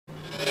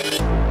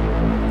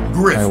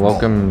I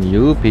welcome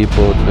you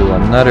people to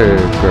another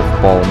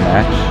Griffball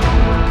match.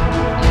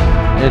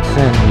 It's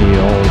in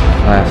the old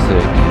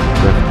classic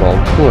Griffball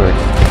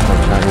course,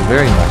 which I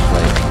very much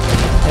like.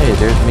 Hey,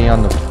 there's me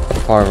on the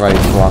far right,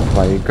 blocked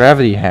by a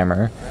gravity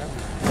hammer.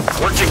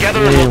 Work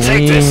together and we'll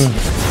take this.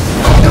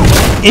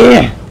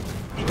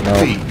 No,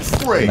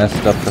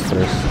 messed up the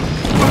first.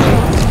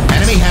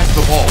 Enemy has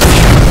the ball.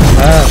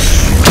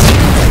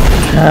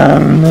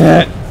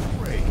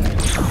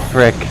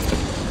 Frick.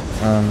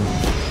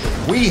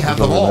 We have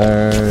the ball.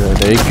 There.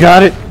 They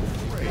got it.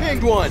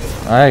 Big one.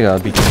 I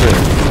gotta be quick.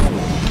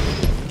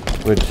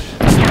 Which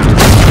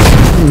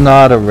is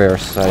not a rare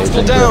sight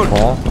in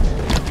Griffball.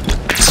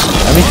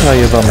 Let me tell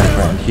you about my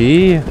friend.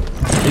 He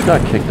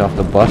got kicked off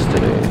the bus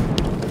today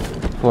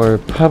for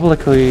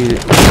publicly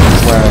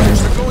swearing.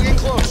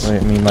 I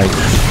mean, like,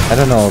 I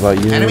don't know about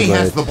you, Enemy but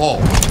has the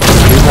ball.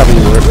 you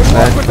probably work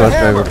as a bus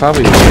driver,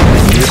 probably work on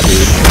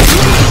YouTube.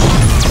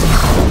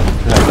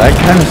 That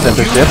kind of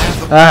censorship.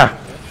 Ah!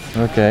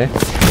 Okay.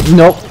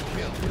 Nope.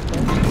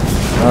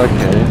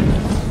 Okay.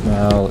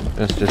 Now,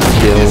 let's just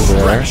kill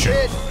there.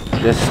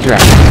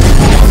 Distraction.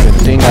 I've been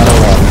seeing that a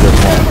lot.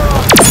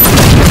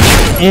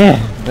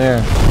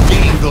 There.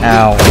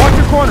 Ow. Watch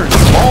your corners.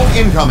 Ball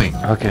incoming.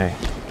 Okay.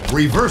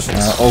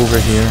 Reverses. Over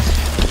here.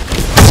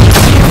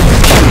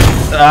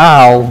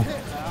 Ow.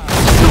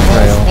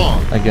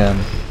 Fail. Again.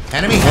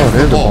 Enemy has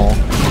there's the the ball.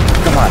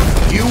 Come on.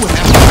 You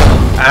have the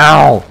ball.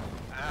 Ow.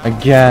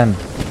 Again.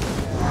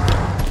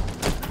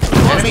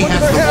 Enemy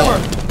has the ball.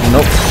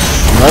 Nope.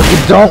 No, you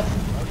don't.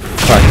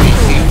 Fuck.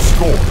 Team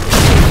score.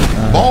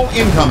 Ball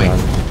incoming.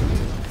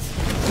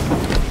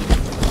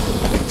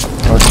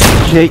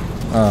 Okay.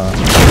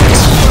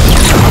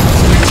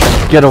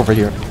 Get over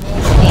here.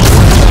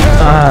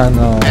 Ah,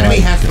 no. Enemy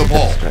has the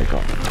ball. Strike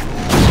off.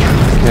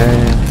 Okay.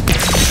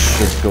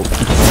 Let's go.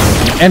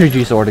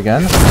 Energy sword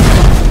again.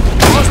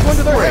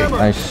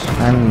 Nice.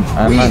 I'm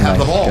a nice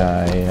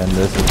guy, and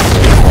this is.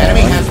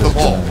 Enemy has the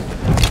ball.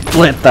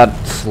 Let that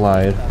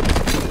slide.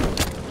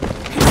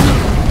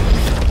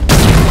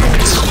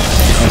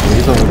 Okay,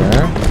 he's over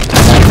there.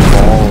 The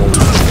ball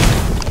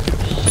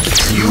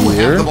is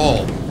here.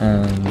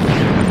 And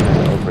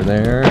over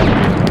there.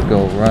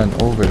 Go run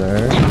over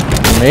there.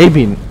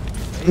 Maybe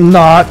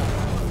not.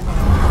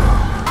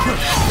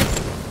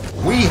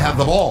 We have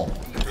the ball.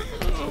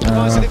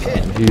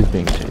 He's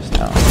being chased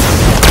now.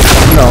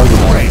 No, you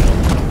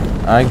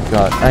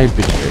don't. I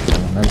betrayed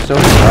him. I'm so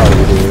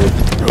sorry, dude.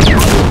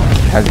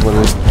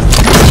 Casually.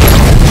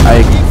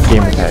 I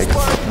game attack.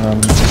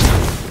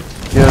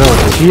 Get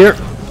over here.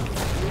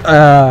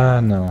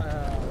 No.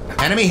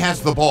 Enemy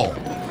has the ball.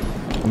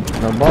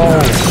 The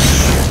ball.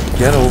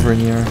 Get over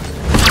here.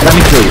 Let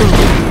me kill you.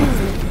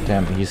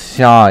 Damn, he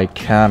saw it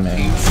coming.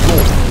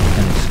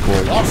 And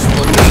scored.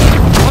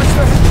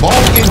 Ball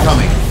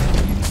incoming.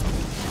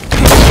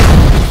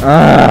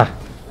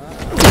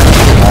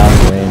 Long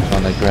range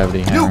on the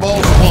gravity hammer. New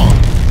ball spawn.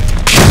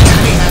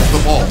 Enemy has the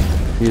ball.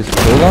 Please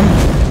kill them.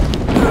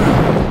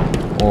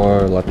 Or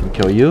let them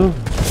kill you.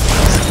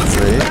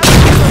 Great.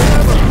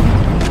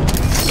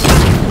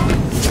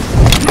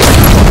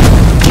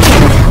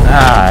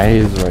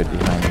 He's right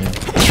behind me.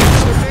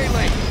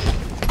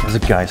 There's a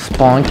guy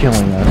spawn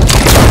killing us.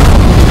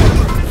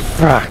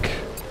 Fuck.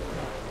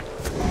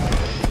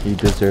 He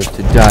deserves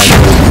to die for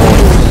his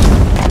orders.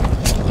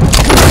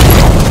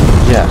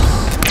 Yes.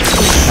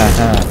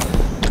 Haha.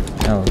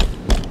 Now,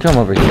 come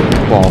over here,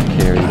 ball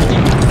carrier.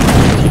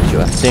 I'll teach you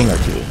a thing or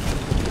two.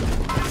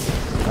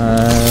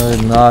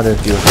 Not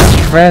if you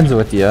have friends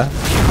with you.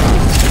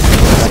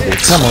 Okay,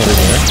 come over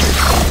here.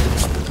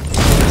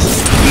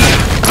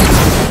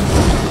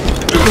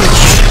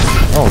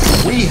 Oh,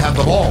 we have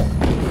the ball.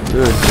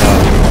 Good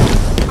job.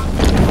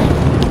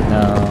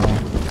 No.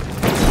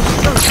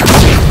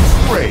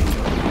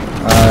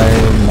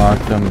 I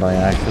marked him by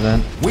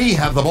accident. We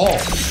have the ball.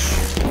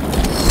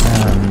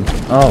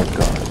 Oh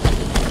god.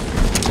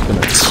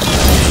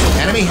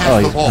 Enemy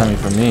has the ball. He's coming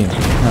for me.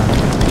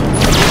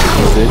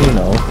 Oh, did you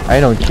know? I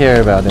don't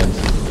care about him.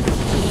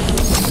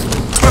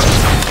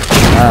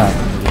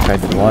 He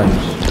tried to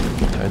lunge.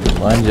 He tried to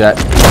lunge at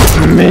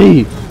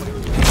me.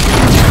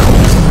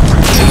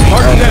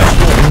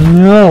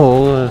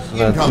 No, that's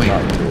not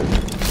good.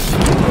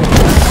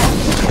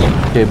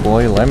 Okay,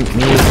 boy, let me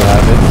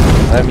grab it.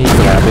 Let me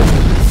grab it.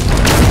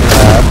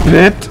 Grab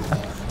it.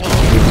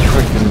 You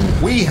freaking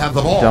we have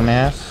the ball.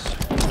 Dumbass.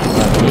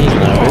 Let me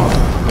grab it.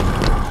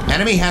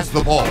 Enemy has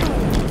the ball.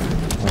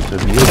 What's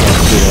of you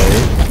today?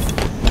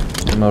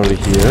 I'm over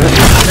here.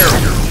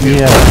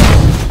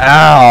 Yeah.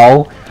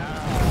 Ow.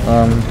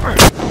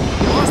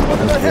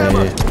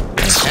 Okay.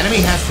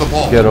 Enemy has the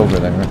ball. Get over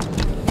there.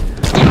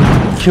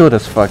 Kill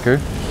this fucker.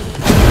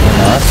 Or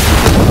not.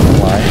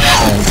 Why?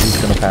 And he's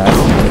gonna pass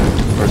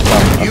for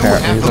some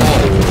apparent reason to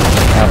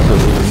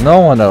absolutely no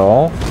one at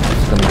all.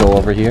 He's gonna go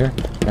over here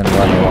and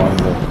run along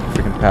the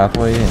freaking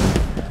pathway and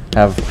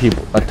have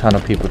a ton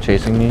of people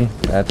chasing me.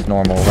 That's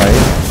normal, right?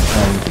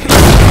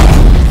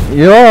 And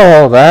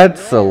yo,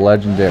 that's a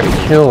legendary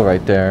kill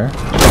right there.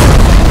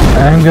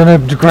 I'm gonna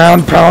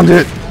ground pound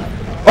it.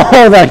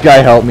 Oh, that guy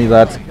helped me.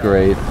 That's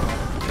great.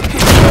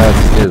 That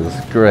is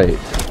great.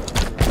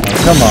 Oh,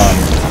 come on.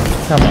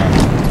 Come on.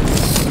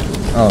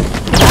 Oh.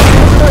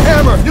 The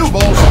hammer. New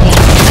ball.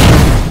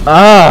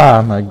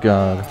 Ah, my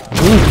God.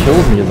 Who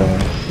killed me though?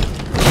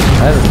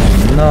 I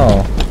don't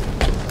know.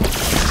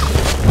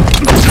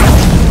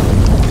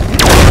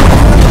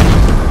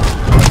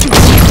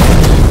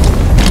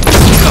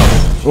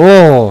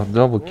 Oh,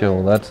 double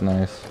kill. That's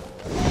nice.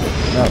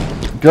 No.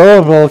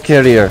 Go, ball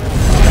carrier.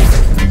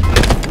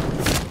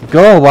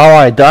 Go while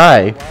I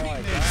die.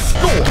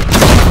 Score.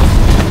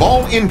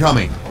 Ball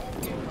incoming.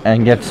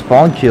 And get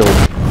spawn killed.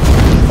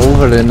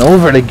 Over and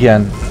over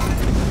again.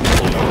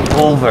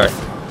 Over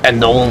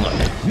and over.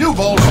 New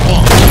ball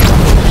spawn.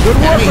 Good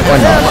work with the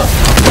hammer.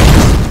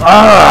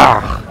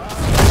 Ah!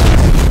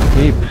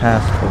 He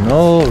passed for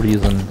no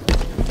reason.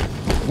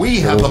 We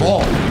have the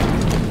ball.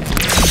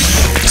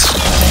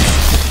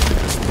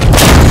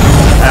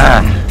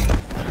 Ah!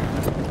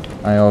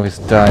 I always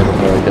die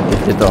before I get the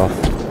hit off.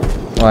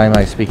 Why am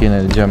I speaking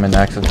in a German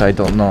accent? I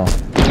don't know.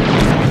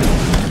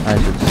 I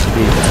should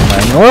speak in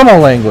my normal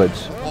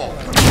language.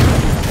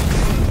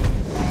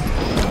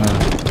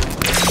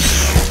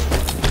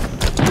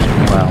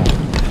 Wow.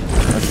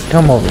 Let's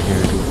come over here,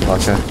 you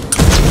fucker.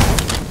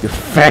 You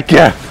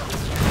fucker!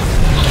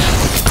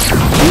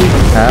 He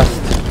passed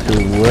to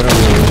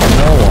literally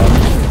no one.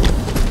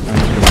 I'm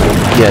just gonna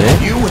go get it.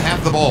 You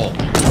have the ball.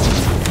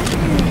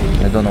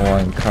 I don't know why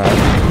I'm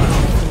crouched.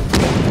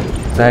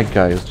 That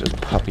guy is just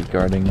puppy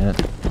guarding it.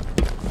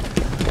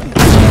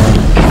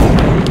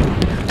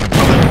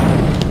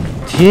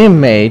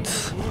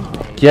 Teammates,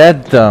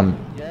 get them.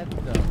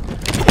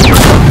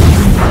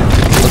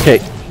 Okay.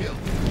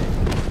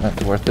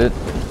 That's worth it.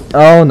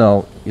 Oh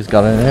no, he's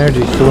got an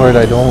energy sword.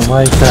 I don't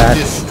like that.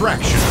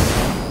 Distraction.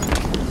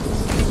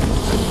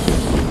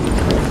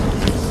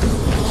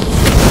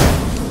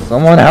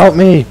 Someone help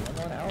me.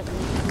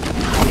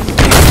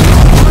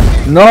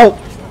 No.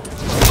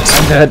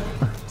 I'm dead.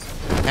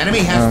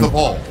 Enemy has the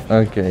ball.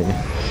 Okay.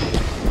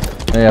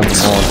 They have the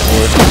ball, of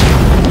course.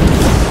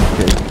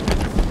 Okay.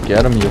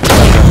 Get him, you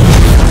fucker.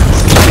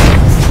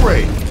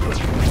 Trade.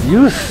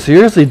 You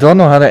seriously don't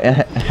know how to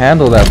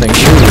handle that thing, do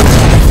you?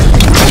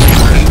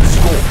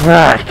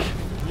 Crack.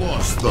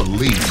 Lost the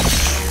lead.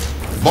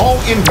 Ball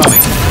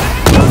incoming.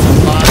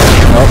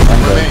 Nope,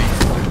 I'm dead.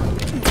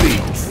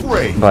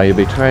 Trade. By a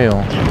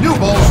betrayal. New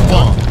ball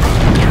spawn.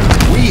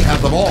 We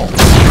have the ball.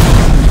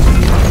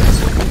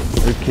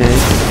 Okay.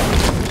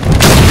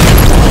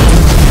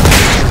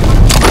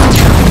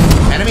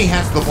 Enemy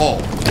has the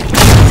ball.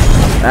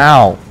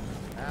 Ow.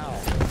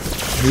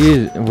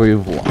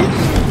 We've lost.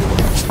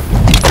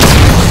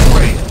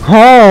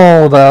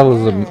 Oh, that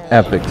was an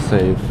epic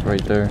save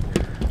right there.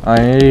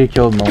 I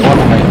killed one of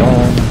my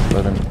own,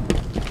 but I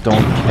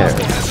don't care.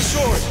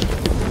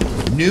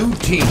 New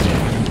team.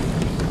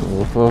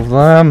 Both of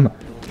them.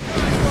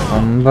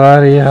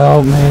 Somebody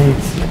help me.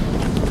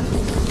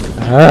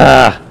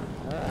 Ah.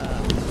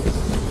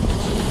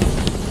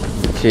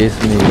 Chase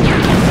me.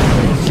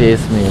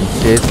 Chase me and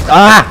chase.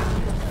 Ah!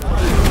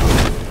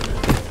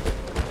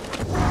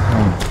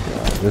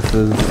 This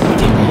is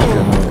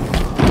gonna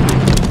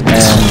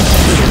end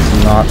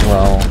not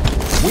well.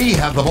 We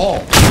have the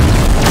ball.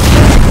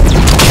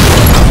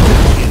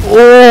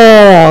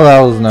 Oh,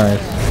 that was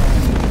nice.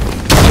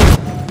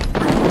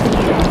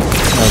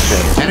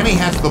 Okay. Enemy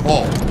has the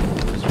ball.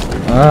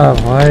 Ah,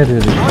 why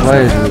did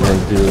they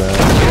do that?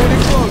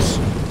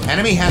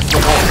 Enemy has the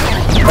ball.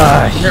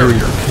 Ah, you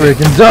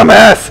freaking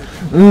dumbass!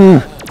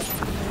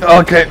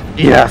 Okay,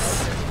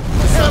 yes.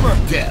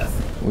 Death.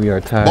 We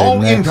are tied. Ball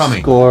Next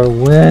incoming. score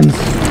wins.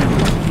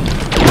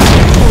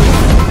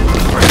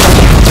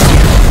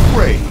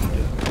 Trade.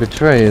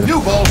 Betrayed.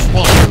 New ball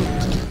spawn.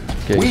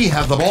 Okay. We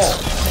have the ball.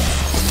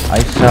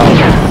 I shall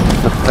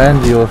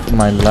defend you with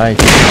my life.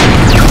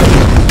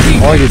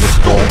 Or you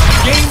destroy.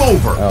 Game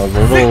over. That was a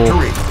little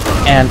Victory.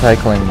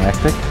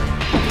 anticlimactic.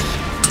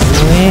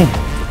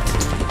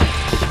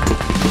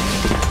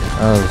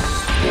 That was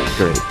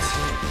great.